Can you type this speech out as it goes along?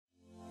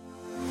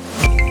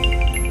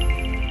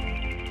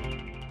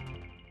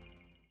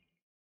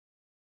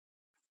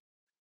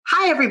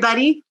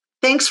everybody.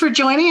 Thanks for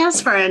joining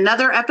us for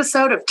another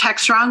episode of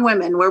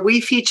Tech.Strong.Women, where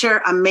we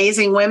feature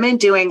amazing women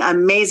doing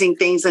amazing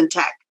things in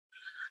tech.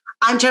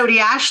 I'm Jodi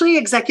Ashley,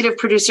 executive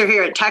producer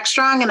here at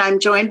Techstrong, and I'm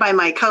joined by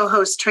my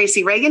co-host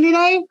Tracy Ragan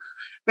today.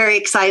 Very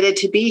excited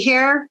to be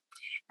here.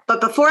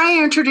 But before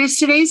I introduce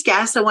today's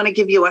guest, I want to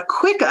give you a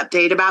quick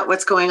update about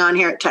what's going on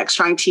here at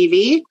Techstrong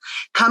TV.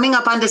 Coming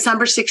up on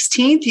December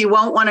 16th, you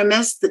won't want to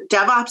miss the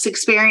DevOps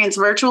Experience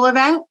virtual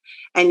event.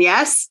 And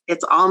yes,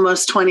 it's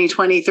almost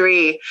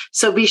 2023.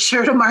 So be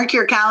sure to mark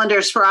your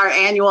calendars for our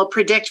annual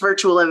Predict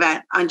virtual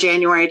event on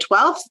January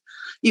 12th.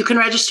 You can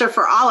register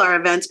for all our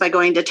events by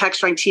going to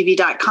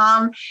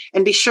techstrongtv.com,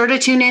 and be sure to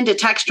tune in to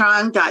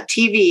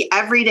techstrong.tv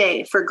every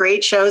day for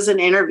great shows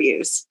and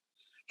interviews.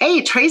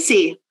 Hey,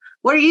 Tracy,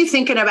 what are you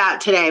thinking about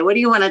today? What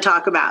do you want to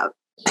talk about?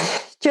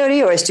 Jodi,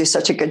 you always do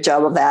such a good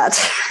job of that.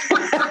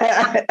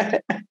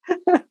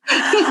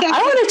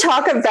 I want to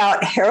talk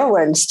about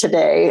heroines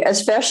today,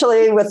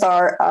 especially with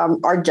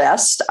our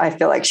guest. I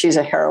feel like she's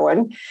a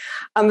heroine.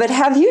 But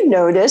have you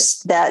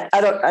noticed that, I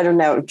don't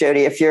know,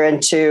 Jodi, if you're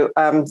into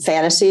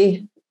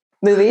fantasy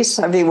movies?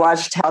 Have you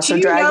watched House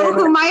of Dragon? Do you know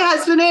who my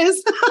husband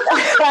is?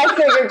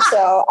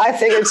 I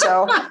figured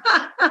so.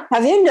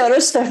 Have you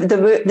noticed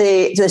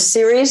the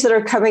series that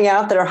are coming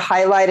out that are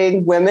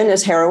highlighting women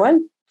as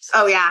heroines?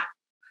 Oh, yeah.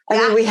 I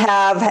mean, we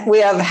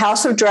have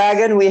House of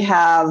Dragon. We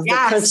have the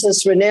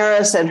Princess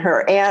Rhaenyra and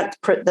her aunt,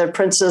 the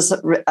Princess,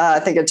 I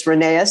think it's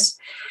Rhaenys.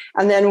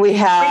 And then we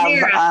have,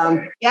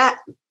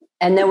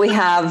 and then we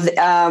have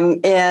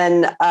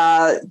in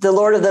The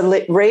Lord of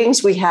the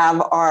Rings, we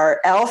have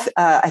our elf.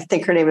 I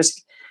think her name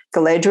is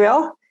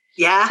Galadriel.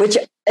 Yeah.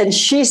 And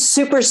she's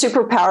super,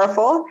 super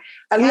powerful.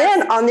 And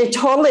then on the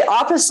totally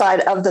opposite side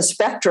of the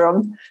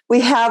spectrum,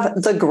 we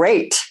have the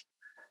Great,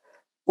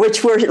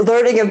 which we're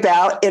learning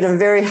about in a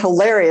very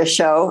hilarious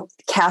show,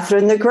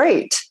 Catherine the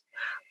Great.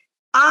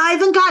 I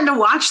haven't gotten to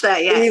watch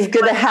that yet. You're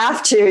going to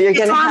have to. You're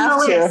going to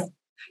have to.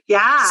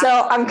 Yeah.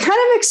 So I'm kind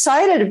of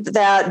excited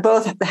that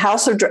both the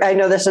House of, I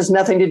know this has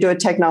nothing to do with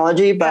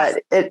technology,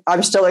 but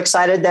I'm still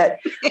excited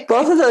that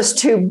both of those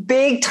two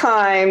big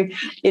time,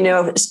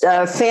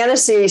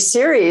 fantasy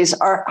series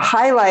are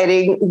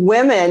highlighting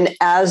women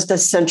as the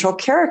central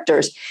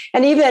characters.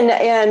 And even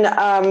in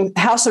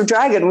House of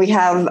Dragon, we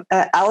have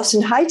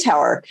Alison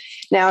Hightower.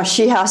 Now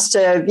she has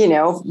to,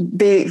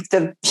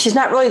 she's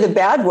not really the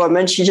bad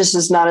woman. She just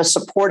is not as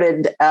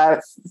supported,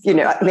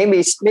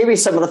 maybe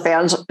some of the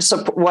fans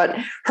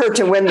want her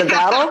to win the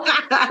battle,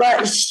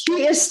 but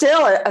she is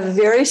still a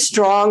very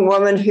strong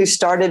woman who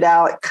started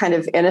out kind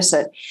of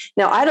innocent.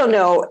 Now, I don't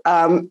know.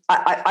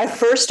 I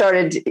first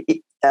started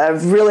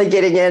really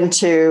getting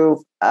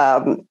into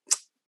learning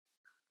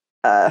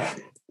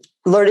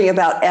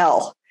about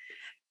Elle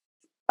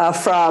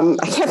from,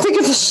 I can't think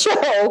of the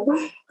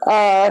show.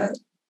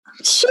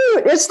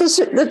 It's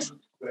the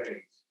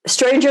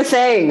Stranger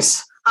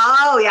Things.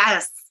 Oh,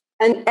 yes.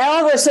 And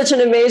Elle was such an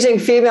amazing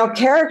female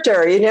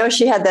character.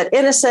 She had that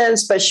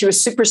innocence, but she was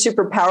super,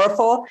 super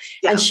powerful,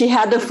 and she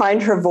had to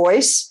find her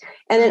voice.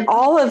 And in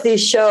all of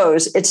these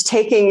shows, it's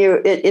taking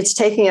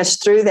us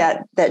through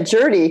that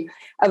journey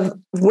of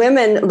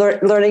women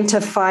learning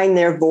to find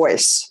their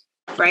voice,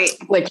 right?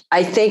 Which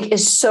I think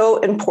is so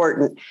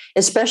important,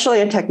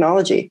 especially in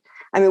technology.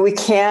 I mean,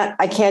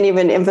 I can't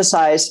even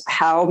emphasize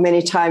how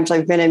many times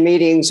I've been in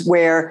meetings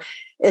where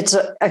it's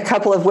a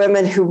couple of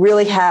women who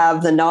really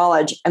have the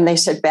knowledge, and they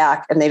sit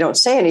back and they don't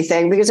say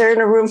anything because they're in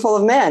a room full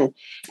of men.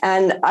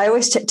 And I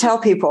always tell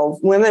people,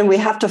 women, we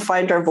have to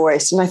find our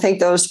voice. And I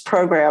think those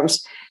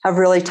programs have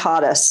really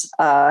taught us,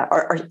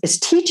 it's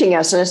teaching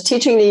us, and it's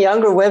teaching the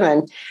younger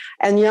women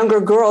and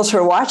younger girls who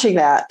are watching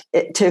that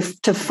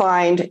to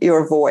find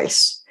your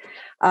voice.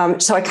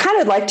 So I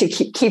kind of like to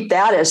keep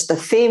that as the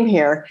theme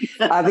here,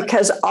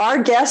 because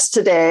our guest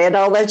today, and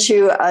I'll let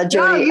you, Jodi.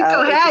 No, you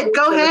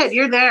go ahead.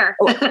 You're there.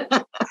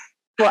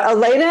 Well,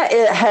 Alaina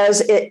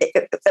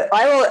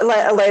I will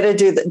let Alaina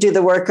do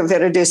the work of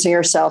introducing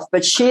herself,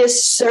 but she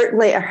is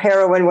certainly a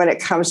heroine when it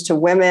comes to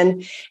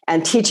women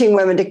and teaching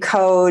women to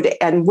code,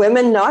 and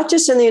women, not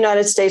just in the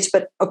United States,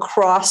 but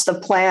across the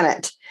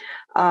planet.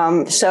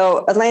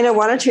 So Alaina,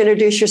 why don't you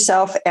introduce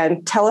yourself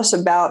and tell us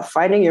about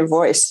finding your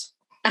voice?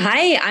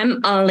 Hi,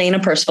 I'm Alaina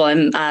Percival.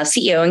 I'm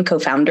CEO and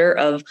co-founder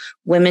of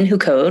Women Who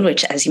Code,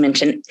 which, as you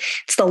mentioned,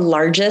 it's the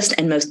largest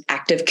and most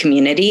active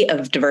community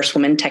of diverse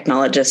women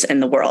technologists in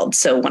the world.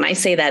 So when I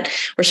say that,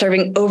 we're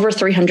serving over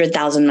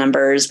 300,000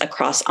 members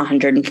across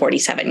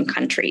 147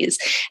 countries.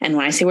 And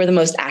when I say we're the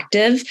most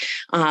active,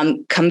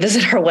 come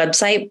visit our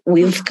website.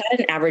 We've got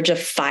an average of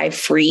 5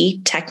 free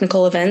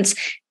technical events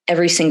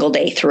every single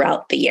day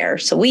throughout the year.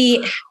 So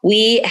we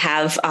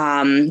have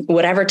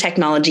whatever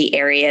technology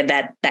area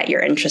that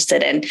you're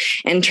interested in.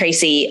 And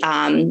Tracy,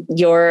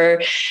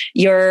 your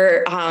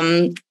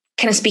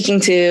kind of speaking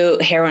to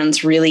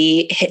heroines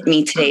really hit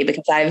me today,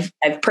 because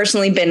I've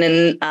personally been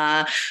in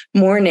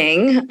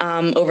mourning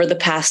over the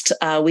past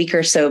week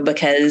or so,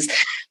 because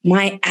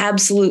my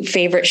absolute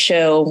favorite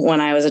show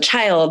when I was a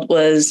child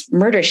was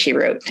Murder, She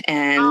Wrote.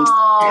 And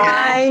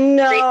I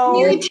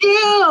know. Me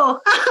too.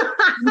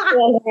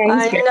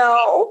 I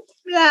know.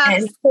 Yeah.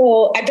 And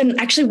so I've been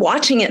actually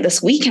watching it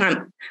this week,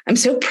 and I'm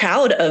so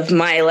proud of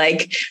my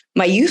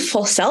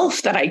youthful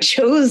self that I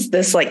chose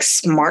this like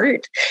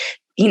smart,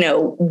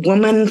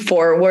 woman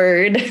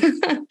forward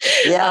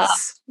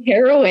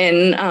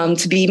heroine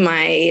to be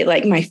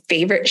my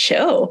favorite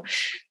show.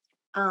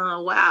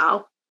 Oh,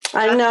 wow.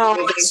 I know.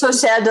 It's so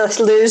sad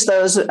to lose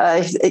those,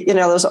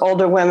 those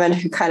older women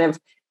who kind of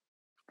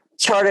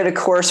charted a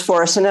course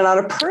for us. And then on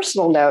a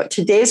personal note,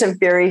 today's a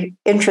very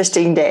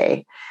interesting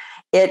day.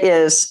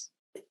 This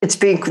is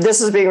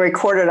being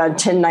recorded on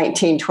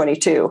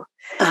 10/19/22,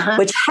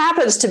 which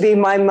happens to be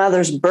my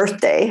mother's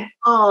birthday.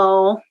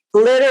 Oh.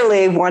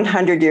 Literally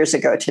 100 years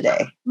ago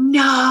today.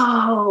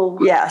 No.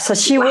 Yeah. So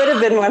she would have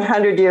been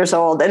 100 years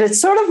old. And it's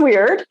sort of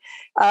weird,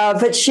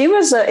 but she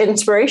was an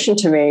inspiration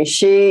to me.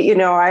 She,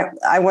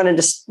 I wanted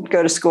to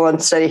go to school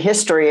and study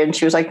history. And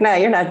she was like, no,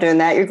 you're not doing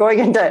that. You're going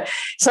into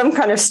some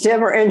kind of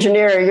STEM or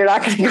engineering. You're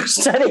not going to go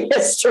study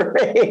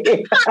history.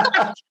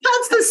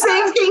 That's the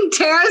same thing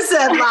Tara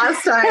said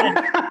last time.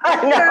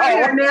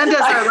 Tara Hernandez,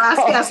 our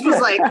last guest,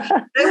 was like,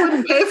 they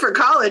wouldn't pay for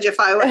college if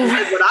I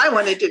did what I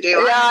wanted to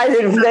do. Yeah,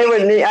 they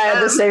wouldn't. I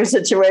had the same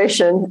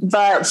situation,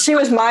 but she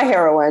was my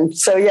heroine.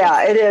 So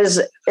yeah, it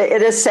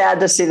is sad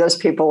to see those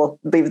people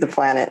leave the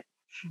planet.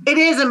 It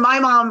is. And my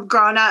mom,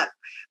 growing up,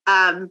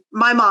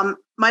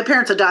 my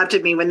parents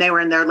adopted me when they were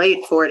in their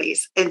late 40s.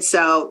 And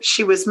so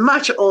she was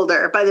much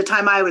older. By the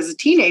time I was a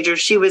teenager,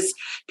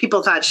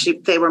 people thought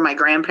they were my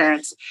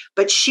grandparents,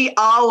 but she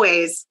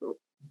always,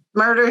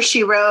 Murder,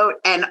 She Wrote,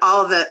 and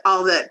all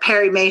the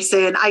Perry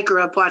Mason. I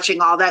grew up watching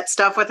all that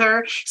stuff with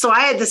her. So I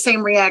had the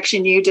same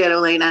reaction you did,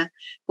 Alaina,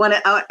 when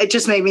it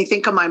just made me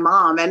think of my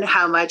mom and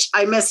how much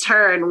I missed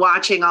her and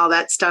watching all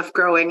that stuff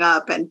growing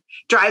up, and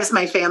drives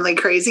my family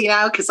crazy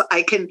now because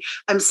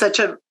I'm such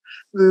a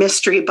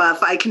mystery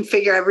buff. I can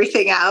figure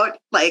everything out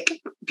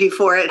like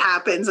before it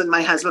happens. And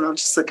my husband will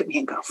just look at me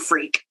and go,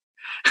 freak.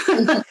 So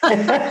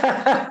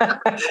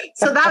that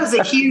was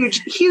a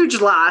huge,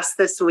 huge loss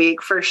this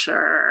week for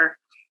sure.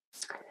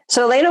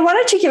 So, Alaina, why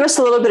don't you give us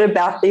a little bit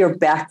about your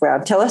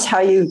background? Tell us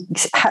what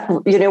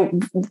did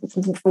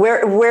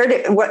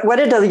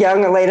the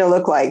young Alaina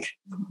look like?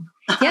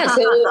 Yeah,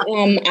 so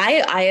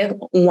I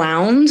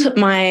wound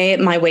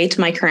my way to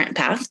my current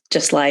path,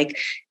 just like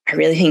I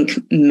really think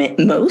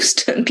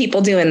most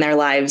people do in their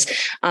lives.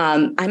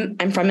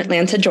 I'm from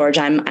Atlanta,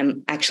 Georgia.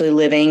 I'm actually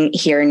living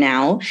here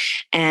now.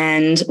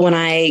 And when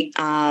I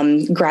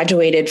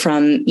graduated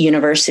from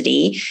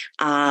university,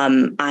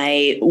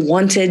 I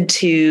wanted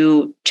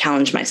to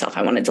challenge myself.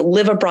 I wanted to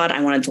live abroad.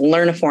 I wanted to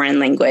learn a foreign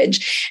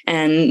language.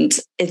 And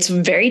it's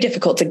very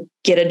difficult to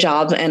get a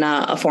job in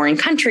a foreign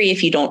country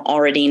if you don't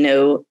already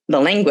know the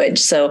language.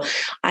 So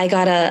I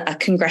got a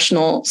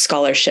congressional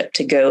scholarship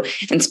to go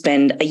and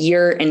spend a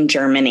year in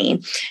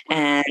Germany.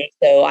 And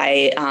so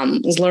I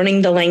was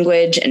learning the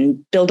language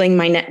and building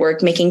my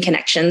network, making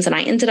connections. And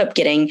I ended up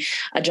getting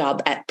a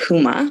job at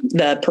Puma,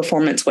 the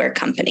performance wear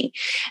company.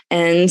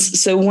 And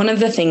so one of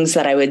the things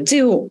that I would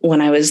do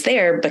when I was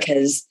there,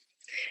 because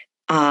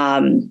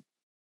I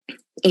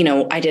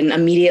didn't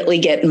immediately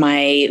get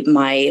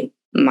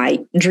my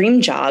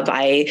dream job,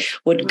 I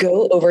would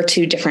go over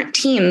to different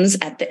teams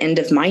at the end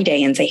of my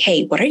day and say,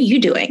 hey, what are you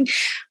doing?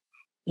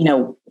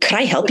 Could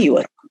I help you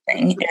with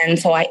something? And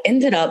so I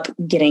ended up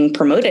getting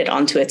promoted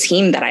onto a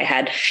team that I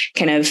had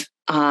kind of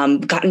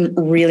gotten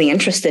really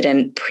interested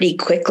in pretty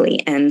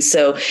quickly. And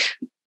so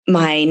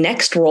my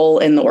next role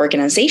in the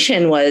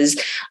organization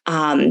was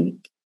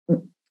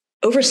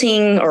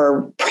overseeing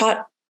or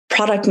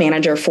product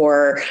manager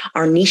for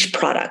our niche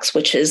products,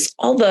 which is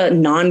all the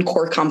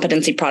non-core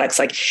competency products.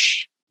 Like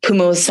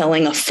Puma was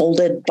selling a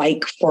folded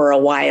bike for a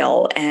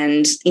while,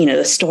 and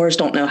the stores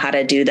don't know how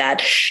to do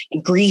that.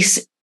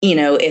 Greece,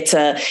 it's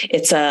a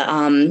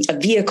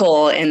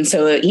vehicle, and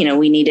so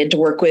we needed to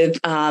work with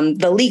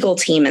the legal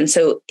team, and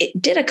so it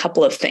did a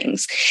couple of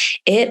things.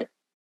 It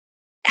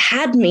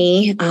had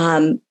me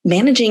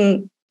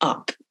managing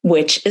up,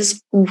 which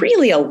is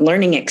really a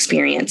learning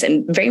experience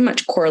and very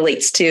much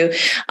correlates to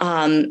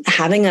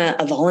having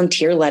a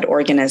volunteer-led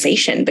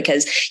organization,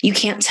 because you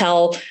can't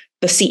tell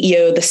the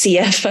CEO, the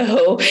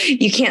CFO,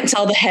 you can't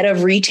tell the head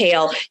of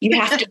retail, you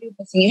have to do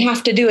this and you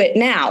have to do it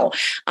now.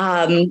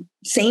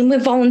 Same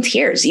with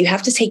volunteers. You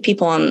have to take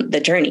people on the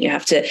journey. You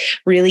have to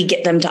really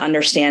get them to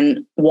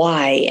understand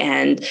why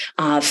and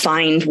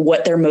find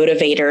what their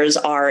motivators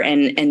are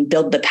and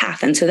build the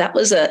path. And so that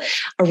was a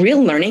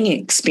real learning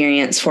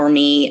experience for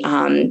me,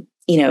 in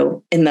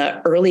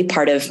the early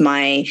part of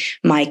my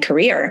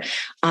career.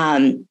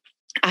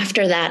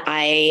 After that,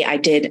 I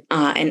did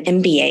an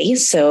MBA.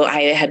 So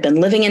I had been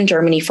living in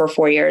Germany for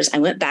 4 years. I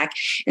went back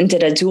and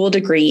did a dual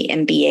degree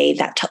MBA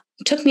that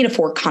took me to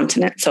 4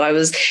 continents. So I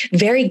was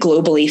very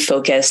globally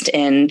focused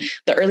in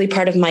the early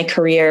part of my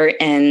career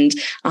and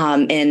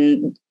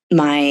in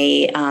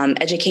my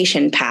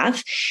education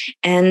path.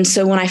 And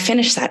so when I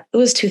finished that, it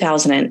was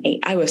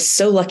 2008. I was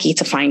so lucky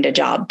to find a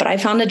job, but I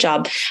found a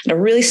job at a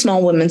really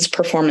small women's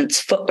performance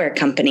footwear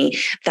company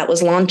that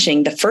was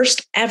launching the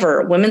first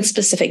ever women's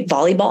specific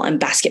volleyball and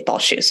basketball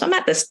shoes. So I'm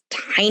at this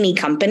tiny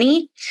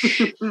company.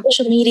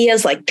 Social media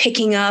is like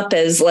picking up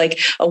as like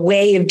a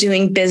way of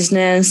doing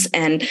business.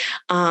 And,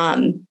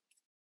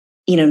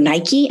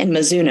 Nike and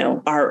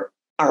Mizuno are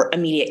our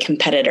immediate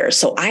competitors.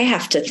 So I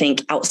have to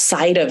think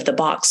outside of the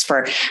box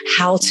for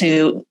how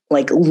to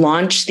like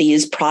launch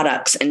these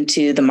products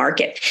into the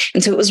market.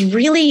 And so it was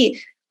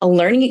really a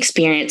learning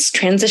experience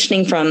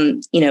transitioning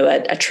from,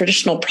 a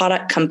traditional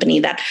product company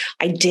that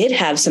I did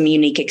have some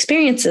unique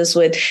experiences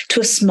with to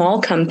a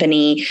small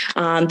company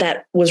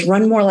that was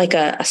run more like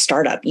a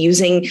startup,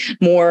 using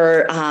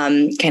more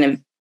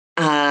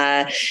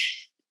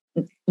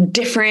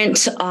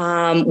different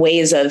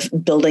ways of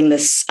building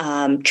this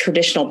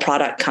traditional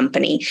product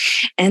company.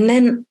 And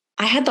then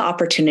I had the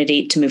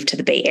opportunity to move to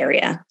the Bay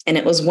Area. And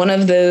it was one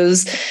of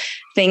those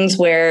things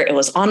where it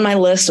was on my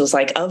list. It was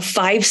like, of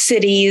 5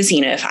 cities,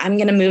 if I'm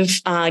going to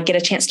move, get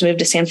a chance to move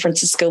to San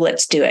Francisco,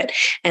 let's do it.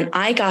 And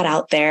I got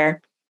out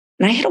there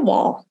and I hit a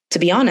wall. To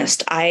be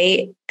honest,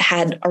 I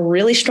had a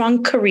really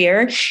strong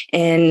career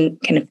in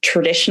kind of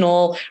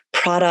traditional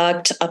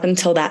product up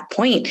until that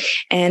point.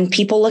 And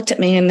people looked at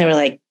me and they were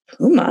like,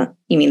 Puma,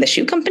 you mean the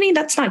shoe company?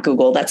 That's not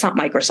Google. That's not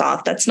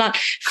Microsoft. That's not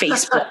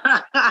Facebook.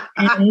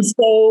 And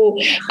so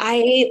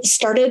I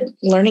started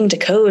learning to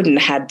code and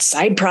had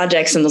side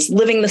projects and was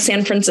living the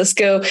San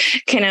Francisco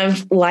kind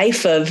of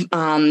life of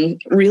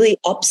really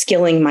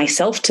upskilling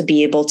myself to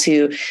be able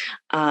to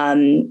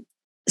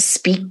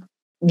speak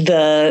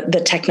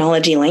the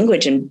technology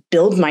language and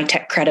build my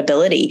tech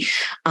credibility.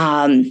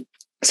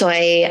 So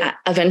I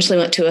eventually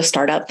went to a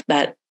startup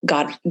that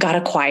got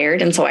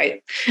acquired. And so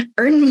I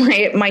earned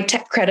my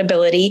tech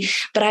credibility,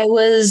 but I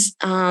was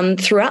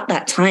throughout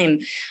that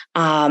time,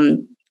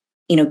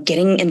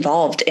 getting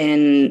involved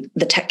in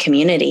the tech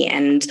community,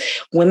 and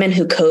Women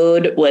Who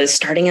Code was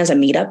starting as a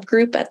meetup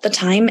group at the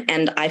time.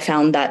 And I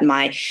found that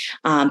my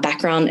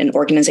background in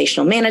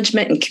organizational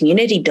management and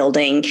community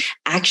building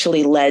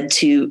actually led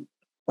to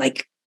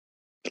like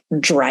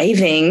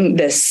driving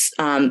this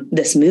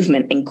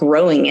movement and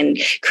growing and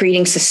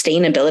creating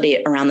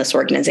sustainability around this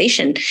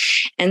organization.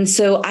 And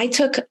so I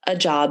took a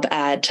job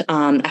at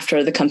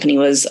after the company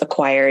was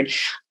acquired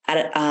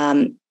at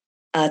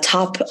a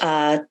top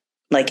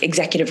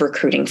executive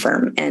recruiting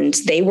firm, and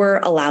they were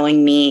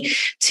allowing me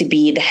to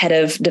be the head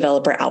of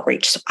developer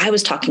outreach. So I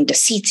was talking to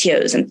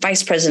CTOs and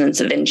vice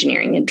presidents of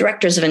engineering and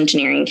directors of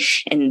engineering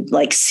and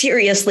like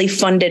seriously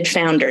funded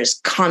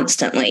founders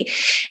constantly.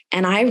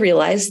 And I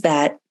realized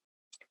that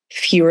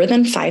fewer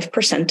than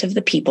 5% of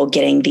the people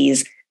getting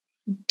these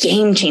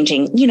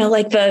game-changing,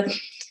 like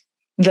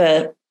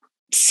the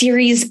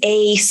Series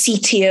A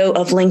CTO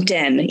of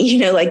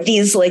LinkedIn, like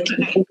these like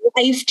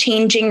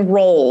life-changing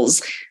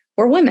roles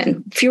were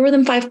women, fewer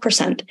than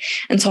 5%.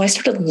 And so I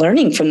started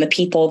learning from the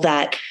people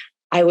that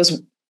I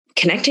was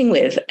connecting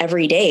with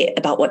every day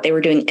about what they were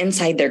doing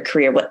inside their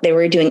career, what they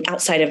were doing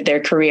outside of their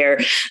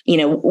career,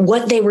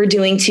 what they were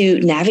doing to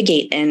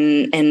navigate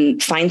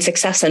and find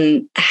success,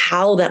 and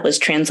how that was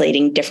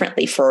translating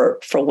differently for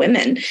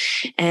women.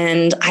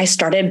 And I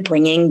started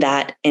bringing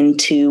that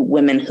into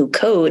Women Who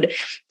Code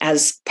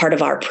as part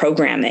of our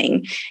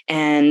programming.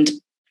 And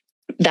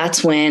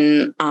that's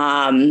when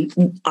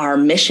our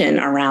mission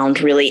around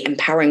really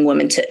empowering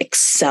women to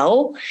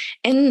excel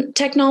in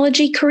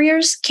technology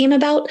careers came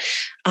about,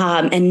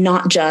 and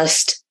not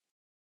just,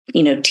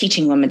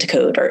 teaching women to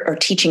code or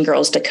teaching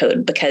girls to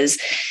code. Because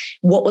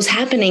what was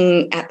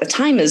happening at the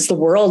time is the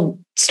world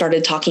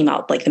started talking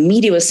about, like the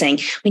media was saying,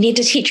 we need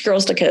to teach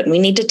girls to code, we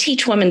need to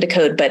teach women to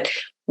code. But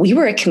we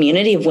were a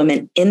community of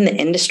women in the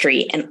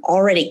industry and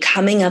already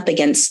coming up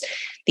against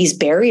these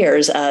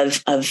barriers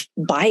of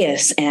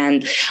bias.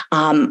 And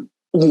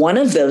one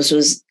of those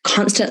was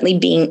constantly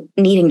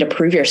needing to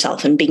prove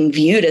yourself and being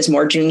viewed as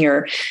more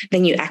junior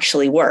than you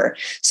actually were.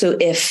 So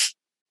if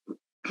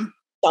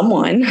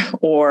someone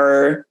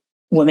or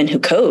Women Who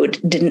Code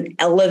didn't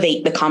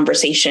elevate the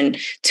conversation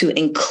to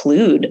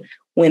include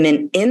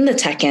women in the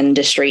tech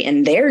industry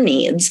and their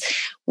needs,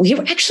 we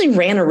actually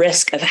ran a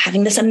risk of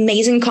having this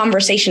amazing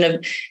conversation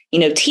of,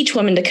 teach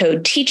women to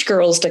code, teach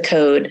girls to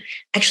code,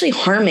 actually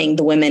harming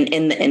the women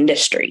in the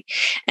industry.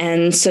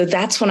 And so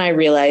that's when I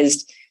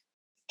realized,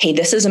 hey,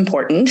 this is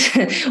important.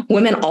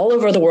 Women all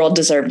over the world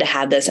deserve to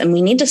have this. And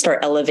we need to start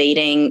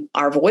elevating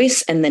our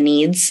voice and the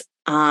needs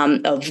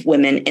of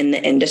women in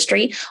the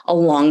industry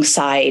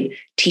alongside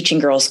teaching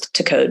girls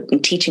to code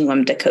and teaching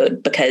women to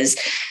code, because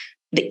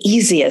the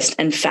easiest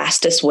and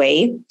fastest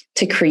way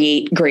to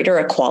create greater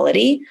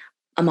equality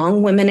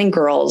among women and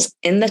girls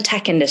in the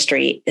tech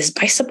industry is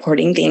by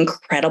supporting the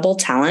incredible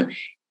talent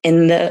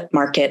in the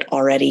market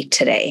already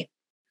today.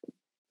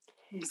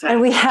 Exactly.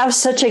 And we have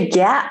such a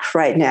gap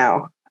right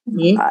now.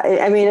 Mm-hmm.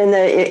 I mean, in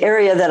the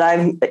area that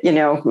I'm,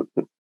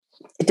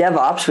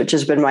 DevOps, which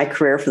has been my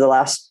career for the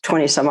last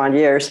 20 some odd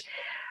years,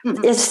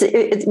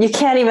 you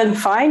can't even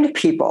find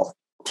people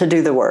to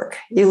do the work.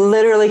 You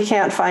literally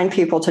can't find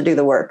people to do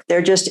the work.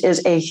 There just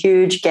is a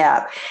huge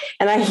gap.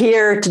 And I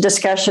hear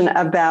discussion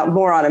about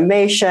more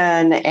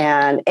automation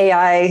and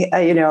AI,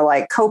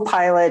 like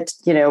Copilot,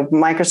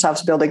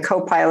 Microsoft's building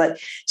Copilot.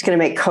 It's going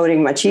to make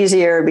coding much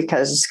easier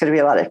because it's going to be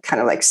a lot of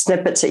kind of like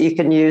snippets that you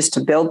can use to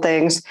build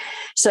things.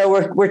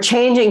 So we're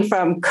changing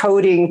from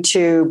coding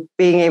to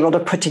being able to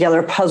put together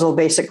a puzzle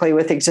basically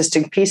with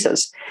existing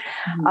pieces.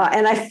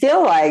 And I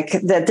feel like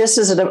that this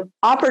is an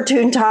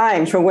opportune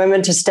time for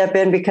women to step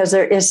in because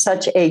there is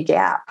such a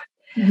gap.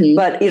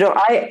 But,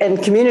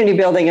 and community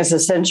building is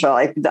essential.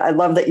 I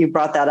love that you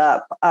brought that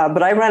up.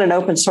 But I run an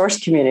open source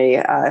community,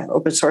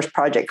 open source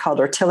project called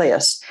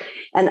Ortelius.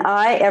 And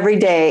I, every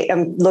day,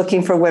 am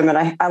looking for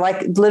women. I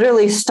like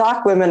literally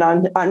stalk women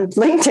on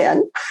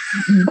LinkedIn.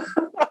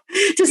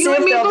 To see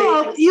if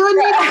they'll be, you and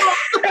me.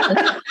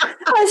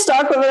 I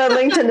stalk women on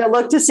LinkedIn to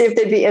look to see if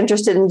they'd be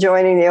interested in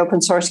joining the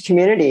open source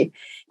community.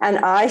 And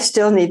I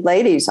still need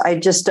ladies. I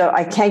just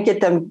I can't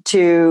get them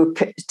to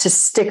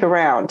stick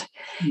around.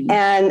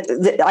 And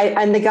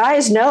the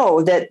guys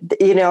know that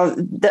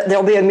that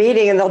there'll be a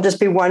meeting and there'll just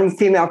be one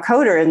female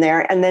coder in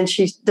there, and then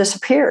she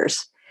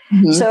disappears.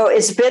 So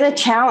it's been a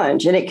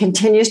challenge, and it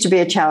continues to be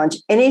a challenge.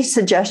 Any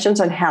suggestions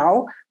on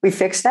how we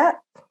fix that?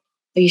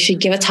 You should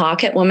give a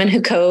talk at Women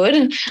Who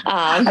Code.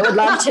 I would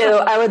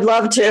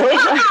love to.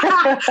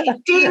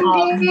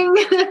 Ding, ding.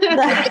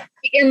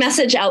 Get your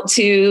message out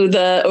to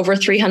the over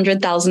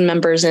 300,000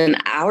 members in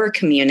our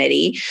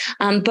community.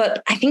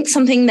 But I think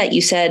something that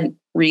you said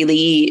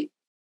really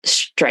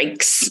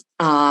strikes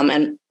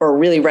or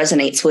really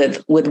resonates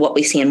with what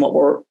we see and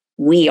what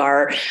we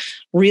are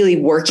really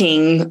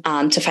working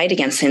to fight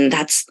against. And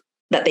that's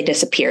that they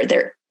disappear.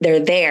 They're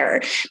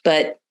there.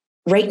 But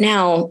right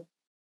now,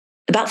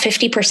 about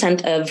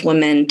 50%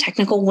 of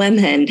technical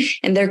women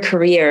in their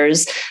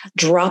careers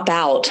drop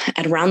out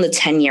at around the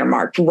 10-year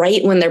mark,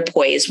 right when they're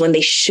poised, when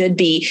they should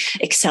be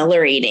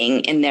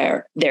accelerating in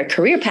their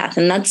career path.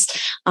 And that's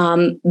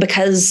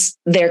because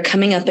they're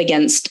coming up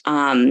against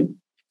kind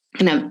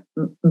of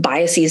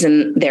biases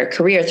in their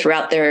career.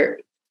 Throughout their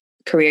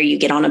career, you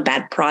get on a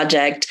bad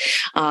project.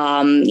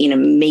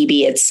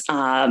 Maybe it's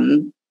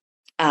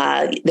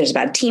there's a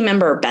bad team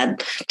member or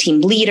bad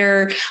team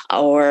leader,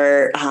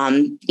 or,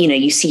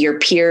 you see your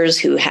peers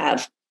who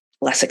have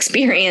less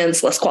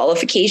experience, less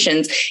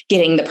qualifications,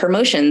 getting the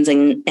promotions,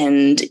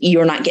 and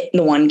you're not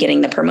the one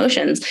getting the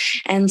promotions.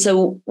 And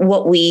so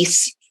what we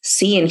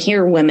see and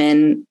hear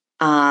women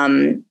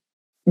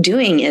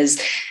doing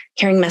is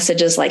hearing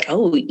messages like,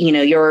 oh,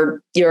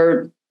 you're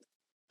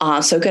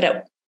so good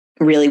at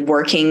really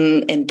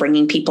working and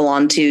bringing people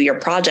onto your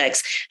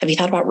projects. Have you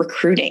thought about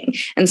recruiting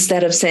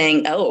instead of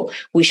saying, oh,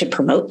 we should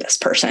promote this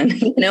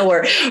person,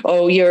 or,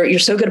 oh, you're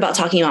so good about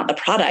talking about the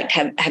product.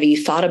 Have you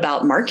thought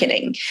about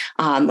marketing?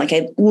 Like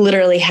I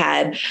literally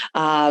had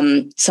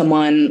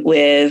someone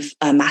with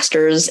a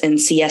master's in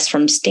CS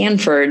from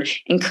Stanford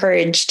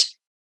encouraged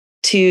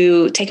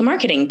to take a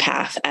marketing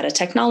path at a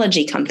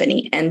technology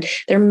company, and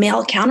their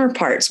male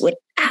counterparts would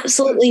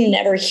absolutely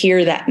never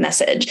hear that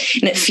message.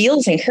 And it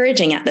feels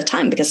encouraging at the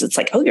time because it's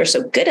like, oh, you're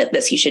so good at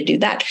this, you should do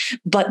that.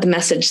 But the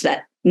message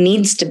that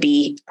needs to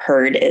be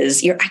heard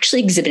is you're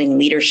actually exhibiting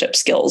leadership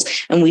skills,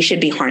 and we should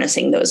be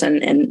harnessing those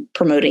and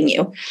promoting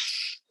you.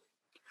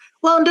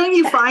 Well, don't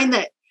you find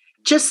that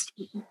just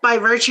by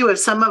virtue of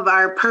some of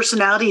our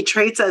personality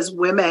traits as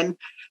women,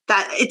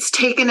 that it's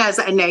taken as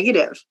a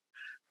negative?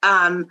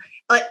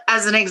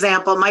 As an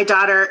example, my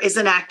daughter is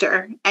an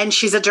actor and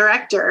she's a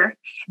director,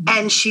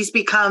 and she's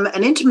become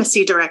an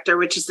intimacy director,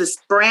 which is this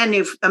brand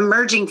new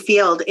emerging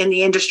field in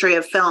the industry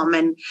of film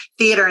and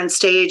theater and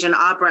stage and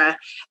opera.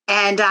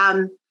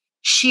 And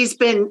she's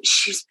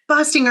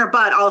busting her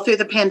butt all through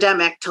the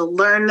pandemic to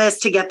learn this,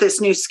 to get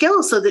this new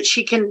skill so that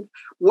she can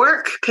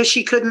work, because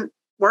she couldn't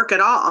work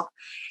at all.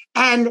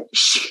 And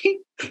she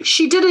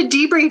did a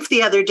debrief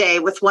the other day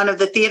with one of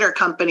the theater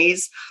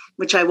companies,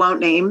 which I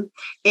won't name,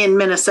 in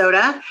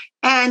Minnesota.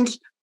 And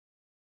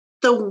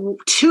the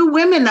two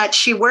women that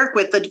she worked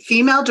with, the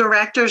female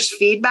director's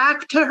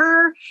feedback to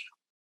her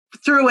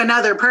through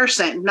another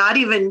person, not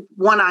even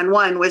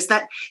one-on-one, was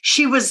that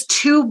she was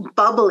too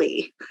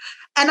bubbly.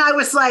 And I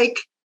was like,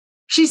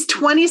 she's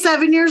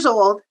 27 years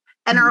old,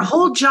 and her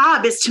whole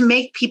job is to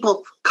make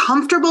people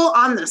comfortable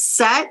on the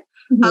set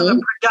of a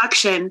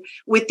production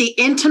with the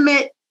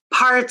intimate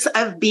parts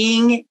of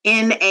being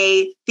in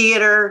a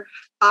theater,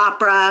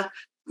 opera,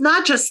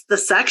 not just the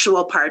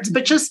sexual parts,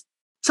 but just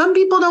some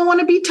people don't want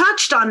to be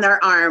touched on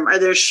their arm or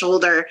their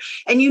shoulder.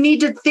 And you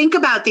need to think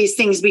about these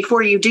things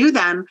before you do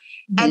them.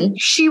 And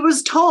she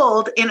was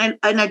told in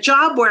a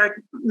job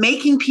where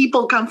making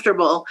people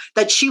comfortable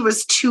that she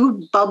was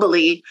too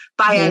bubbly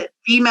by a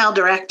female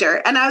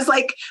director. And I was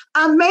like,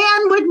 a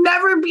man would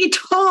never be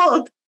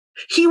told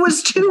he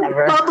was too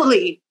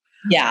bubbly.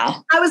 Yeah.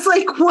 I was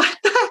like, what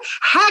the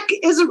heck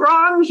is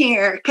wrong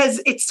here?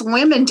 Because it's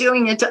women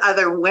doing it to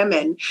other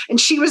women. And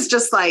she was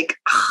just like,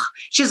 oh,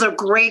 she has a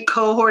great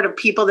cohort of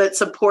people that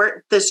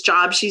support this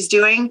job she's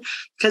doing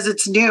because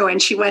it's new. And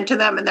she went to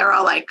them and they're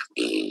all like,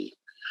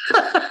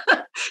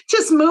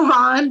 just move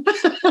on.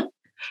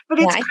 But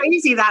it's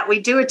crazy that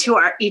we do it to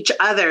each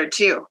other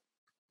too.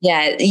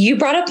 Yeah, you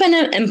brought up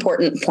an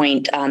important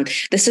point.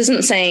 This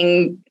isn't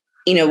saying,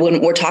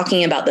 when we're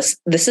talking about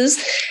this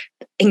is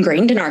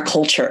ingrained in our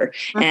culture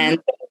and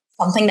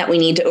something that we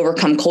need to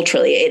overcome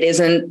culturally. It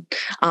isn't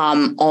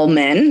all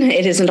men.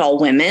 It isn't all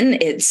women.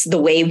 It's the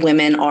way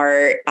women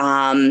are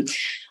kind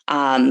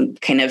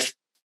of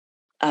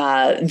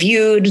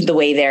viewed, the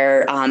way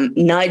they're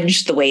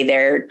nudged, the way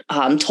they're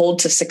told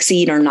to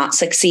succeed or not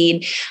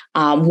succeed.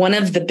 One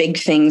of the big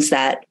things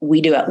that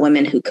we do at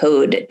Women Who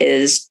Code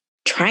is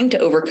trying to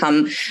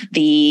overcome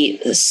the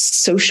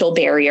social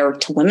barrier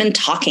to women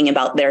talking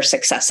about their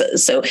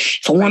successes. So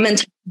if a woman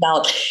talks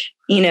about,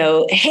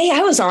 hey, I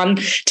was on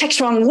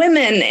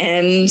Tech.Strong.Women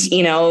and,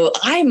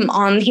 I'm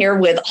on here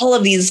with all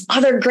of these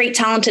other great,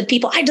 talented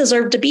people. I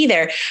deserve to be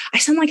there. I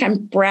sound like I'm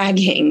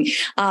bragging.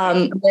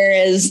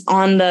 Whereas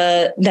on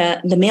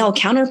the male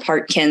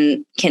counterpart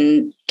can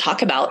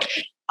talk about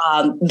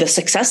the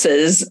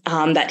successes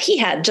that he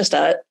had just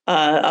a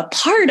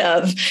part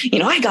of,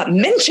 I got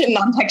mentioned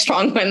on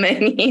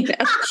Tech.Strong.Women.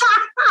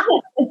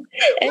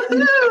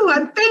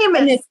 I'm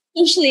famous.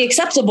 Socially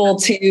acceptable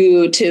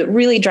to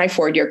really drive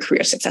forward your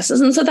career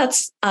successes. And so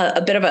that's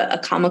a bit of a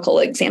comical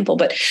example,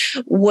 but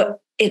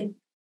what it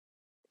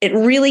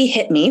really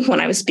hit me when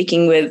I was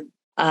speaking with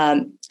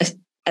a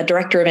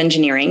director of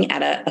engineering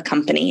at a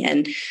company.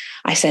 And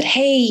I said,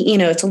 hey,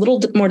 it's a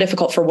little more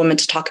difficult for women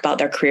to talk about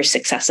their career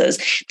successes.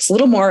 It's a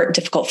little more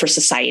difficult for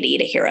society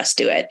to hear us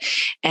do it.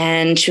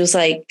 And she was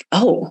like,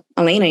 oh,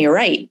 Alaina, you're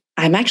right.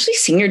 I'm actually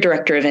senior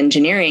director of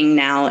engineering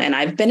now, and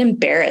I've been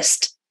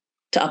embarrassed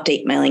to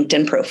update my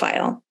LinkedIn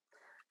profile.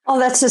 Oh,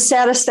 that's the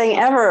saddest thing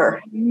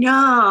ever.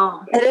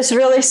 No. It is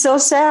really so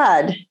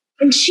sad.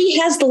 And she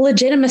has the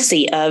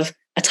legitimacy of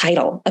a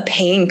title, a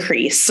pay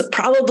increase,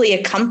 probably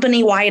a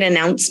company-wide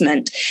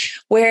announcement.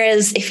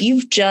 Whereas if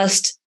you've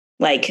just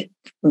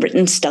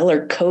written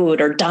stellar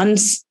code or done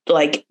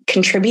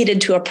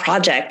contributed to a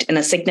project in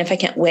a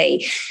significant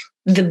way,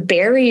 the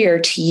barrier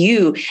to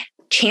you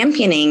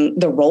championing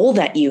the role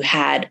that you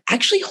had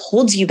actually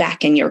holds you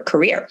back in your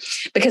career.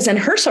 Because in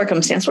her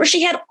circumstance, where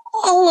she had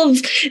all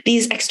of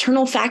these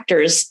external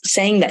factors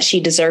saying that she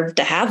deserved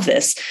to have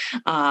this,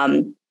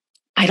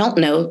 I don't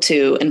know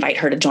to invite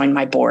her to join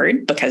my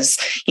board because,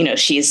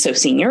 she's so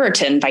senior, or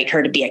to invite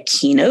her to be a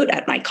keynote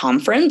at my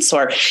conference,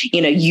 or,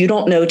 you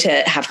don't know to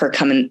have her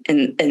come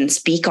and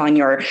speak on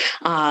your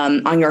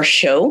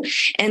show.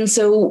 And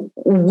so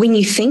when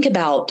you think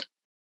about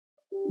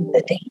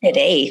the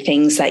day-to-day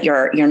things that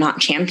you're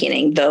not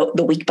championing,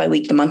 the week by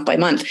week, the month by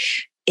month,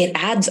 it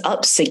adds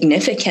up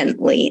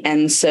significantly.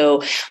 And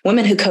so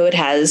Women Who Code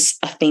has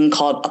a thing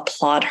called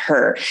Applaud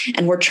Her.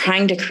 And we're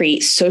trying to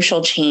create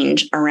social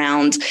change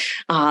around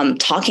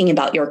talking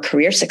about your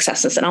career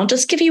successes. And I'll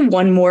just give you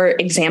one more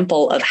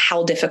example of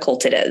how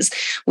difficult it is.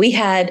 We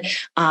had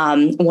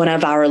one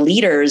of our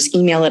leaders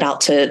email it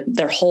out to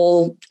their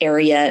whole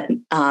area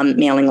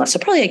mailing list. So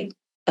probably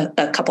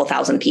a couple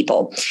thousand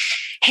people.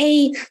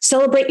 Hey,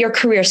 celebrate your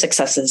career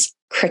successes.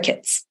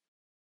 Crickets.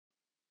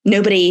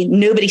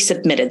 Nobody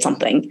submitted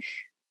something.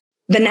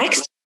 The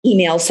next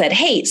email said,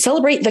 hey,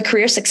 celebrate the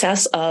career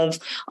success of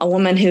a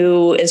woman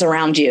who is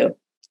around you.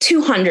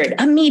 200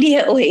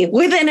 immediately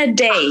within a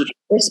day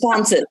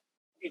responses.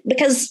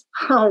 Because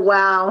oh,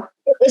 wow,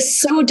 it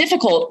was so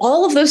difficult.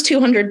 All of those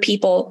 200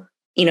 people,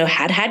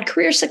 had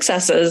career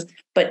successes,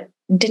 but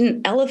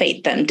didn't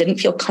elevate them, didn't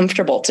feel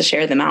comfortable to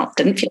share them out,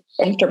 didn't feel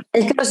comfortable.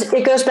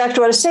 It goes back to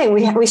what I was saying.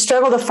 We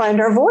struggle to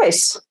find our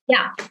voice.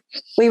 Yeah.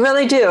 We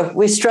really do.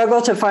 We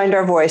struggle to find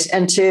our voice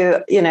and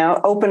to,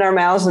 open our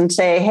mouths and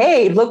say,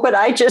 hey, look what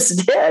I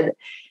just did.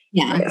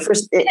 Yeah.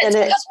 Because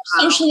we're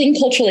socially and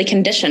culturally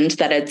conditioned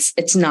that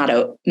it's not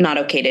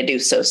okay to do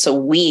so. So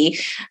we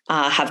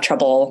have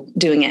trouble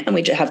doing it, and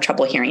we have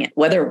trouble hearing it,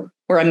 whether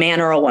we're a man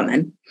or a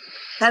woman.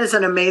 That is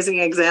an amazing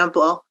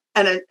example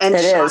and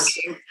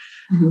shocking.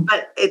 Mm-hmm.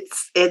 But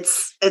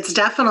it's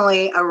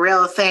definitely a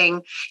real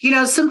thing.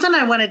 Something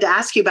I wanted to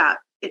ask you about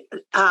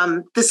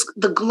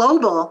the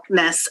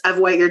globalness of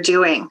what you're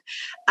doing.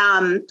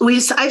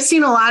 I've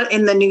seen a lot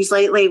in the news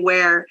lately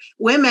where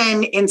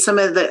women in some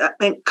of the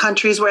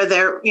countries where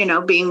they're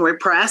being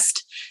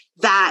repressed,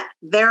 that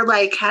they're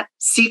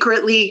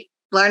secretly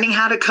learning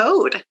how to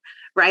code.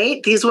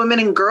 Right? These women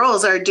and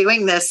girls are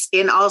doing this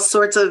in all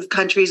sorts of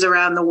countries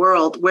around the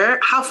world.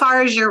 How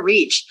far is your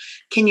reach?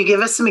 Can you give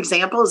us some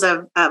examples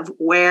of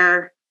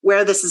where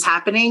this is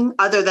happening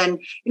other than,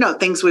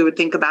 things we would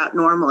think about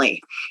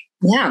normally?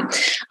 Yeah.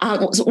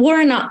 So we're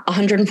in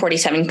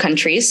 147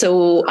 countries.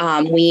 So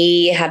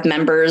we have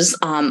members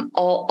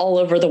all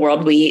over the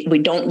world. We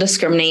don't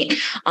discriminate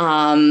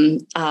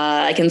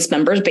against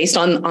members based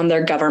on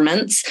their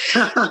governments.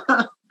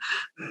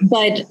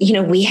 But,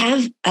 we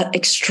have an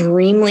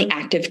extremely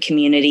active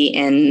community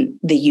in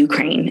the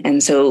Ukraine.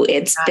 And so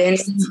it's been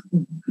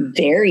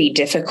very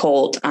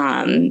difficult,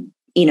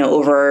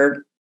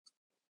 over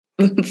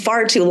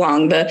far too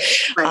long, the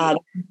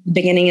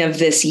beginning of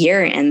this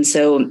year. And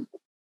so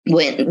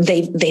when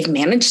they've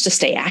managed to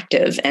stay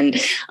active and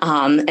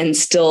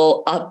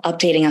still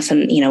updating us,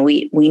 and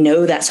we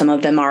know that some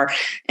of them are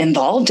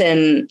involved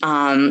in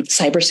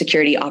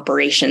cybersecurity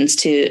operations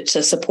to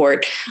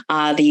support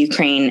the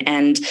Ukraine,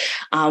 and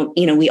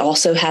we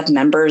also have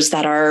members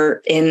that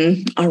are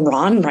in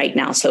Iran right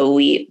now. So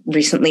we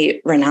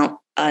recently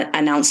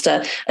announced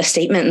a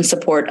statement in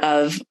support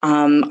of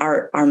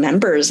our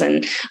members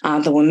and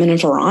the women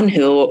of Iran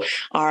who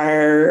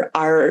are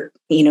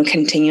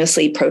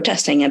continuously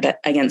protesting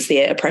against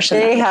the oppression.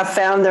 They have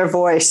found their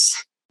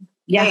voice.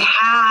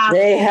 Yeah,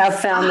 they have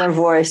found their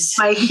voice.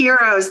 My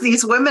heroes.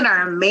 These women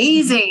are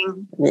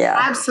amazing. Yeah,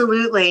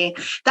 absolutely.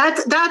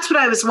 That's what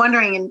I was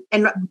wondering.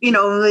 And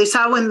we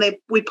saw when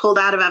we pulled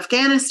out of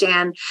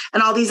Afghanistan,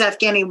 and all these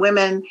Afghani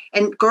women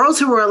and girls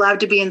who were allowed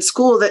to be in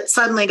school that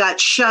suddenly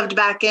got shoved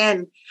back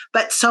in.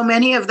 But so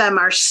many of them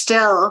are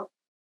still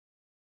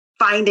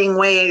finding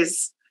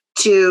ways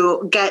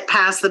to get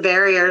past the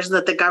barriers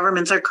that the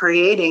governments are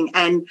creating.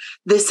 And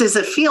this is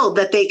a field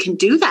that they can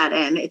do that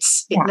in.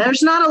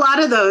 There's not a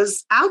lot of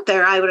those out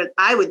there, I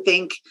would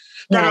think,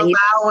 that allow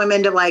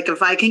women to, like,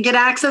 if I can get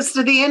access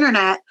to the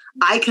internet,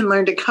 I can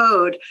learn to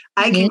code.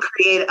 I can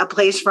create a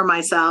place for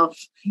myself.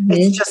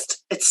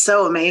 It's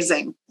so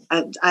amazing.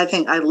 I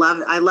think I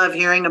love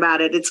hearing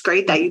about it. It's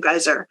great that you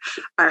guys are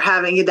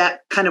having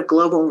that kind of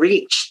global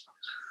reach.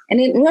 And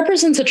it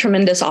represents a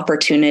tremendous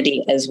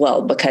opportunity as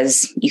well,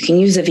 because you can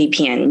use a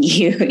VPN.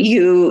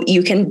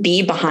 You can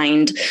be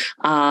behind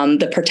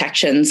the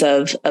protections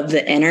of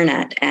the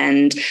internet,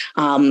 and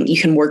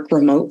you can work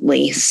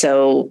remotely.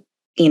 So,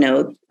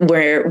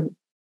 where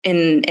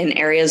in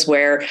areas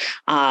where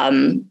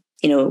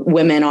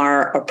women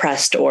are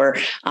oppressed or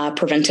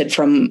prevented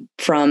from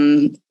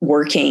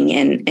working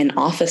in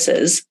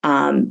offices,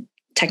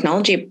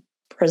 technology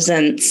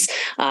presents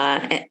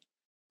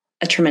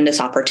a tremendous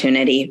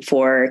opportunity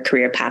for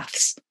career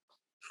paths.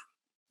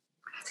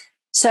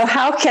 So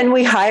how can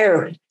we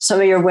hire some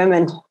of your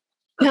women?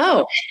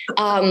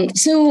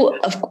 So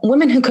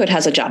Women Who Code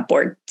has a job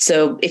board.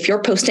 So if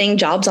you're posting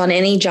jobs on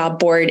any job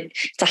board,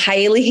 it's a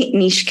highly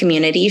niche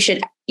community.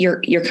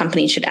 Your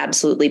company should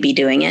absolutely be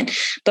doing it.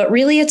 But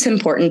really, it's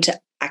important to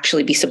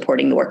actually be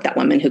supporting the work that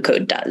Women Who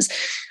Code does.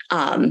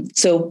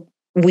 So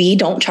we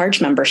don't charge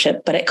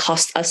membership, but it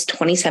costs us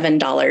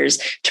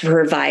 $27 to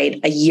provide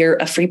a year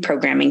of free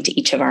programming to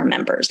each of our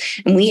members.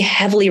 And we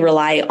heavily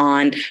rely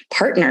on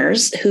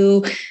partners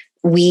who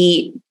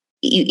we,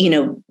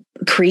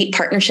 create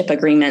partnership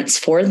agreements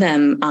for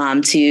them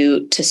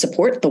to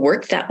support the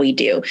work that we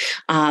do.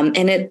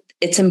 And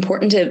it's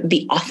important to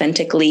be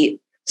authentically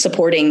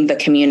supporting the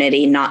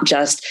community, not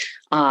just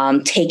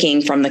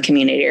taking from the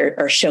community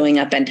or showing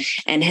up and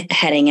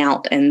heading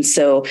out. And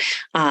so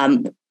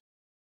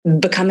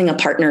becoming a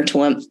partner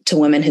to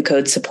Women Who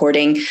Code,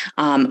 supporting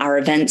our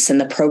events and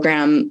the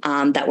program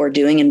that we're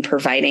doing and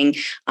providing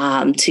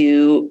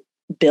to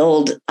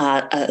build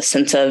a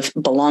sense of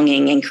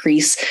belonging,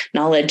 increase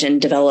knowledge,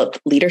 and develop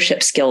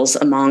leadership skills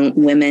among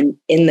women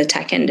in the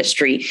tech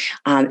industry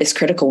is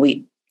critical.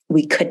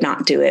 We could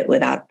not do it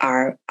without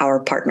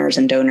our partners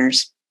and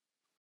donors.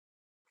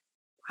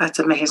 That's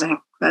amazing.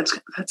 That's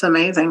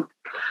amazing.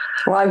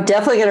 Well, I'm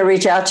definitely going to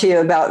reach out to you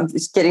about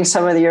getting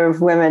some of your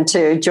women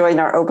to join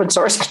our open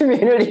source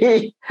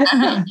community.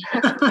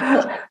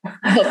 I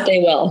hope they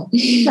will.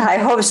 I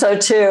hope so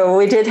too.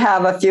 We did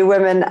have a few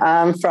women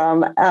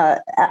from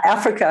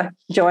Africa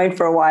join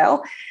for a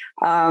while.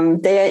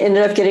 They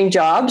ended up getting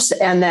jobs,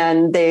 and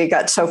then they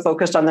got so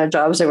focused on their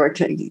jobs they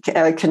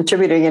weren't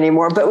contributing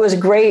anymore. But it was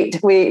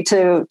great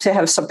to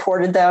have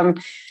supported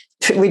them.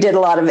 We did a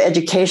lot of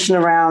education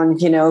around,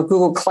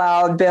 Google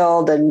Cloud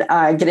build and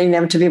getting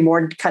them to be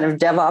more kind of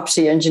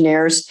DevOpsy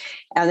engineers.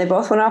 And they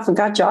both went off and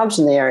got jobs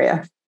in the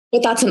area.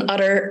 But that's an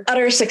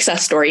utter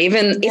success story.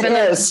 Even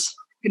though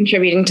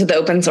contributing to the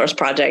open source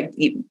project,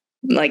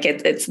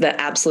 it's the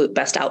absolute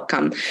best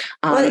outcome.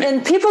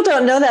 And people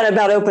don't know that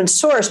about open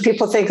source.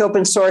 People think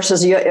open source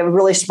is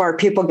really smart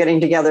people getting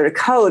together to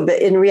code,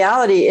 but in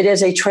reality, it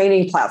is a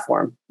training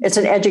platform. It's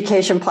an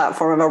education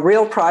platform of a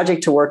real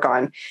project to work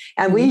on.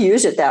 And we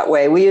use it that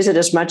way. We use it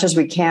as much as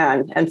we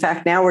can. In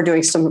fact, now we're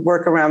doing some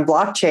work around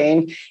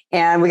blockchain,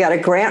 and we got a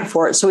grant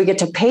for it. So we get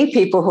to pay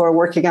people who are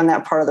working on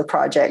that part of the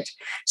project.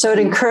 So it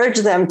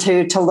encouraged them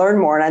to learn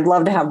more. And I'd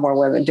love to have more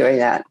women doing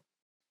that.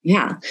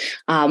 Yeah.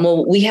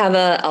 Well, we have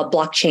a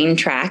blockchain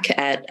track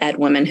at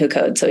Women Who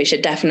Code, so we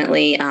should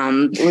definitely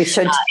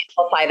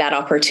amplify that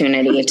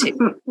opportunity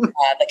to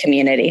the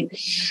community.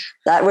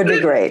 That would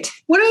be great.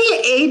 What are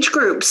the age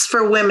groups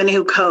for Women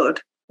Who Code?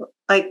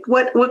 Like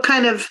what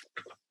kind of?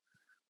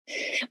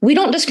 We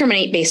don't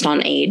discriminate based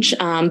on age,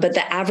 but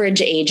the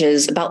average age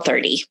is about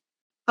 30.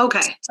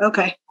 Okay.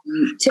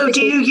 So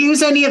do you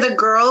use any of the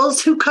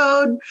Girls Who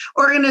Code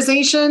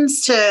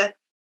organizations to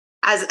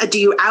do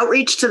you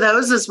outreach to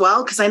those as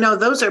well? Because I know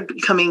those are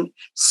becoming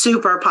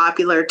super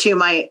popular too.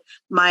 My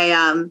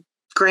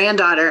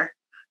granddaughter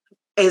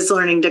is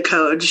learning to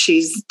code.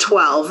 She's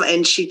 12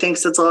 and she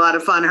thinks it's a lot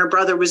of fun. Her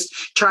brother was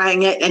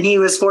trying it and he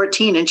was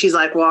 14 and she's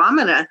like,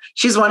 well,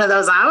 she's one of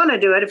those, I want to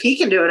do it. If he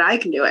can do it, I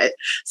can do it.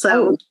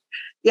 So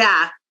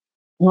yeah.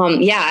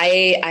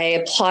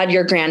 I applaud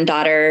your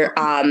granddaughter.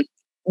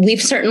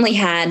 We've certainly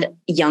had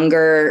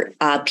younger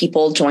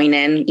people join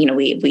in. You know,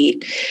 we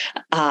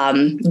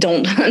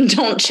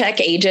don't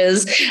check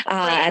ages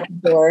at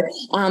the door,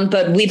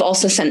 but we've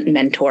also sent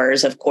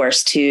mentors, of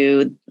course,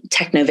 to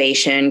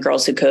Technovation,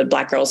 Girls Who Code,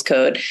 Black Girls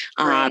Code,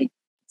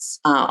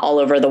 all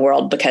over the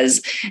world,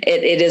 because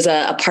it is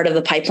a part of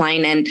the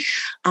pipeline. And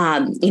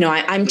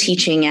I'm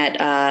teaching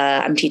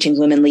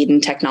Women Lead in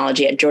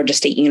Technology at Georgia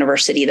State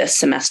University this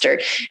semester,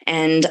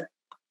 and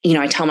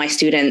I tell my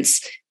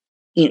students,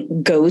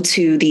 go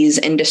to these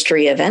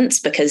industry events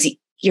because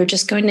you're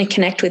just going to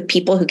connect with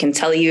people who can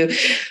tell you,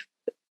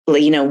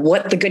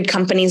 what the good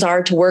companies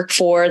are to work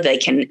for. They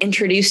can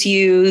introduce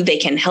you, they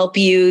can help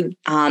you,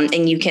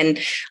 and you can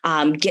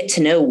get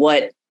to know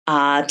what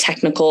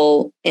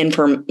technical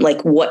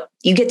what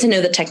you get to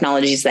know the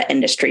technologies that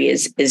industry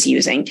is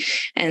using.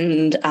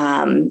 And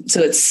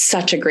so it's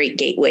such a great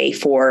gateway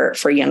for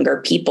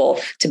younger people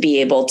to be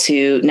able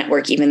to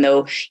network, even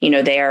though,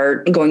 they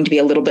are going to be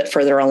a little bit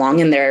further along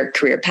in their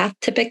career path.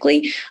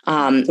 Typically,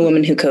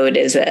 Women Who Code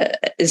is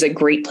a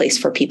great place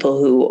for people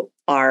who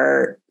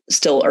are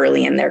still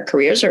early in their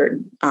careers or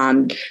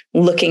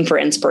looking for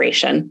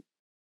inspiration.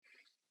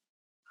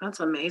 That's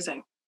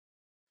amazing.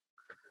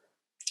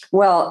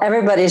 Well,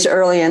 everybody's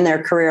early in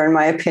their career, in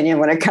my opinion,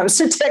 when it comes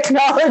to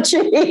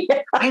technology.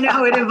 I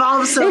know it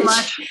evolves so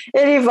much.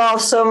 It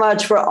evolves so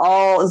much. We're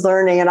all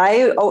learning. And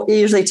I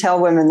usually tell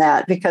women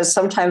that because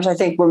sometimes I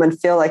think women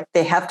feel like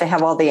they have to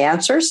have all the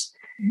answers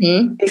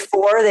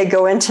before they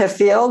go into a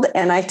field.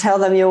 And I tell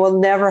them, you will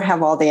never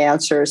have all the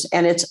answers.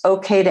 And it's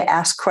okay to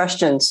ask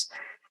questions.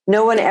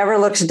 No one ever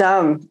looks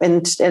dumb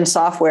in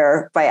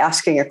software by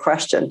asking a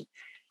question.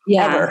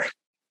 Yeah. Ever.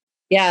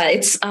 Yeah.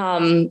 It's,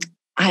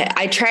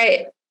 I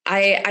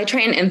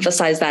try and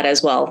emphasize that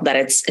as well, that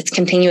it's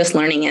continuous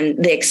learning. And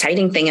the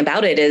exciting thing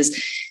about it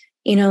is,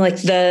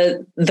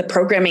 the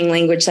programming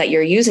language that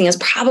you're using is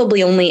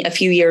probably only a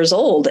few years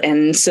old.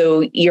 And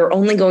so you're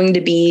only going to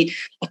be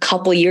a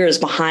couple years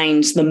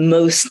behind the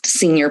most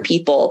senior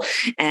people.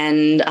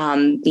 And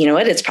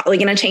it's probably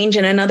going to change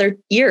in another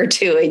year or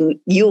two, and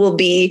you will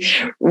be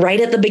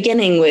right at the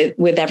beginning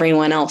with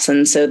everyone else.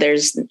 And so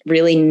there's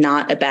really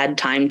not a bad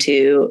time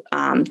to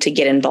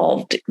get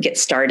involved, get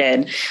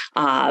started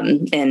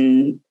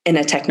in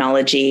a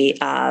technology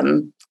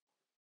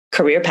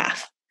career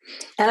path.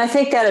 And I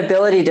think that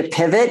ability to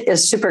pivot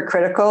is super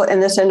critical in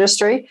this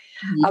industry.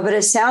 But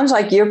it sounds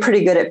like you're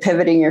pretty good at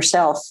pivoting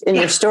yourself. In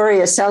your story,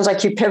 it sounds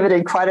like you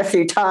pivoted quite a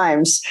few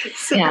times.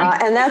 Yeah.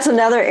 And that's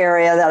another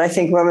area that I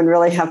think women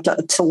really have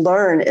to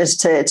learn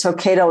is it's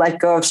okay to let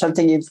go of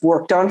something you've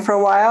worked on for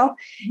a while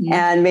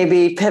and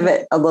maybe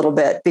pivot a little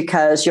bit,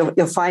 because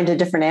you'll find a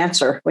different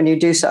answer when you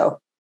do so.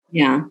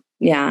 Yeah.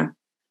 Yeah.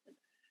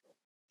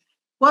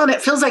 Well, and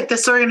it feels like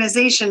this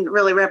organization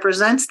really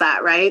represents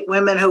that, right?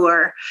 Women who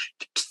are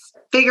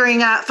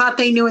figuring out, thought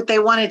they knew what they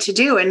wanted to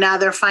do, and now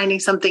they're finding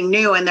something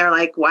new, and they're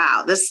like,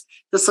 "Wow, this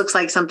looks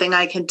like something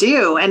I can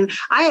do." And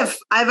I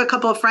have a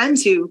couple of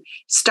friends who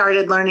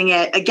started learning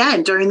it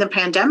again during the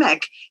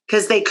pandemic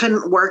because they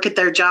couldn't work at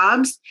their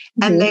jobs,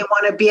 and they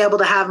want to be able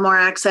to have more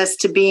access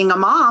to being a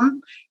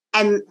mom.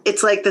 And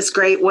it's like this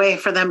great way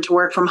for them to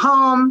work from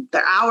home.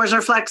 Their hours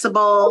are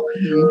flexible,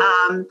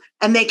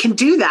 and they can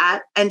do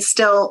that and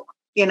still,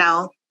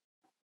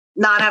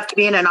 not have to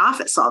be in an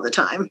office all the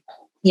time.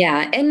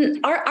 Yeah.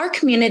 And our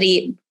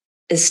community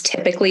is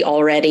typically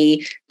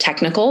already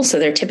technical. So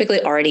they're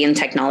typically already in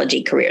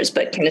technology careers,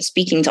 but kind of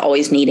speaking to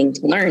always needing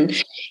to learn,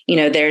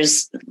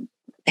 there's,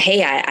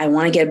 hey, I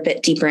want to get a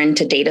bit deeper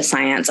into data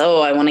science. Oh,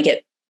 I want to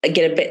get a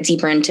bit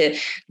deeper into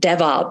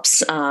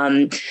DevOps.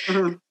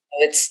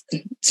 It's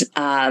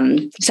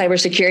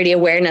Cybersecurity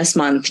Awareness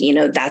Month.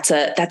 That's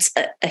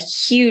a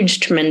huge,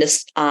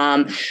 tremendous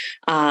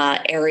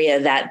area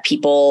that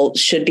people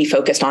should be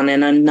focused on,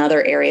 and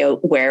another area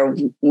where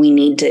we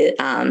need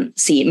to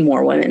see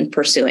more women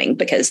pursuing.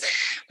 Because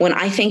when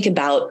I think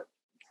about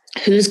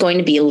who's going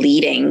to be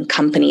leading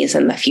companies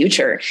in the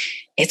future,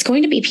 it's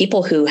going to be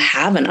people who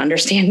have an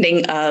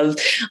understanding of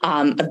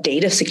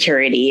data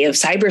security, of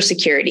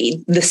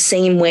cybersecurity, the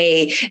same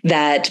way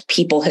that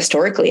people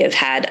historically have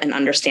had an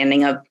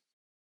understanding of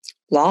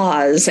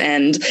laws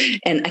and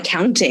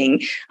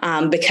accounting,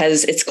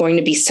 because it's going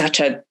to be such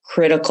a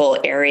critical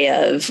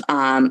area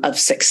of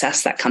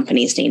success that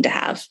companies need to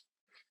have.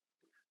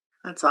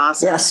 That's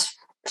awesome. Yes,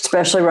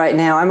 especially right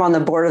now. I'm on the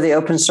board of the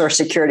Open Source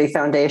Security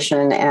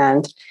Foundation,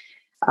 and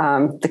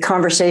the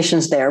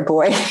conversations there,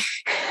 boy,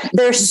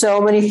 there's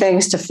so many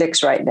things to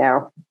fix right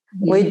now.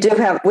 We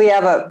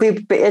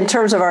in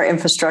terms of our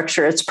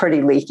infrastructure, it's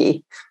pretty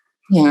leaky.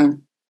 Yeah.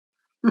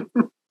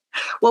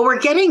 Well, we're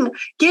getting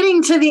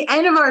to the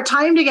end of our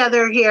time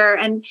together here,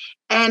 and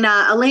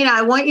Alaina,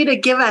 I want you to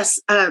give us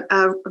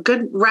a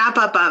good wrap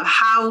up of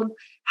how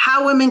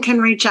women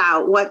can reach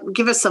out.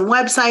 Give us some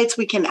websites.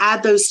 We can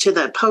add those to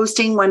the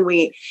posting when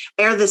we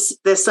air this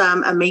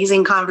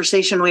amazing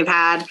conversation we've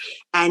had,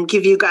 and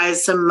give you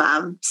guys some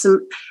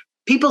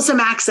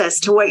access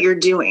to what you're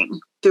doing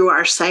through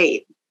our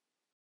site.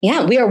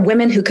 Yeah, we are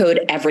Women Who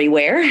Code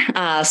everywhere.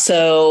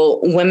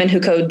 So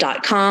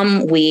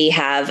womenwhocode.com. We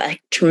have a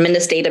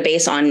tremendous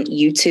database on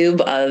YouTube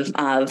of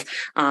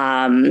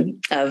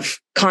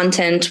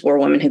content. We're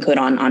Women Who Code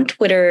on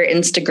Twitter,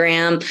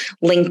 Instagram,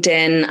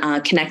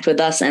 LinkedIn. Connect with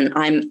us. And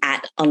I'm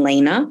at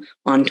Alaina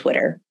on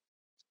Twitter.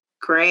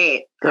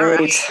 Great. All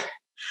right.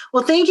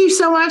 Well, thank you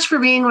so much for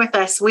being with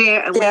us.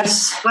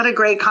 Yes. What a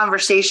great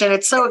conversation.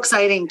 It's so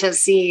exciting to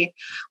see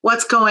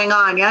what's going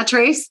on. Yeah,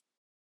 Trace?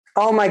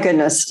 Oh my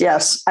goodness.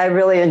 Yes. I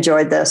really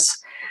enjoyed this.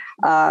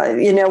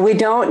 We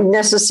don't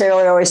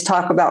necessarily always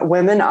talk about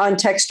women on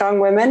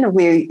Tech.Strong.Women.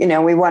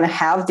 We want to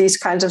have these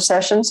kinds of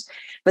sessions,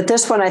 but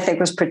this one I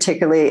think was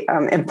particularly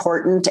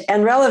important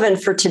and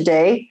relevant for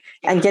today,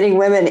 and getting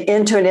women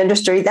into an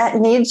industry that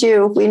needs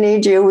you. We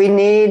need you. We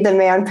need the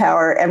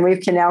manpower, and we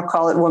can now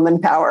call it woman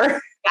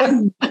power.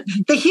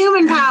 The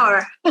human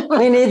power.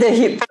 We need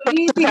the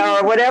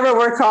power, whatever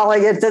we're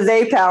calling it, the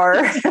they power.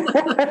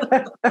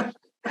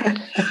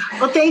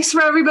 Well, thanks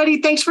for everybody.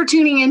 Thanks for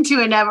tuning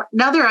into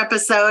another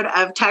episode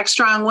of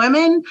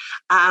Tech.Strong.Women.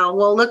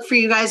 We'll look for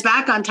you guys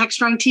back on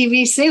Tech.Strong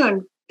TV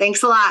soon.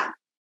 Thanks a lot.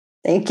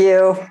 Thank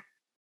you.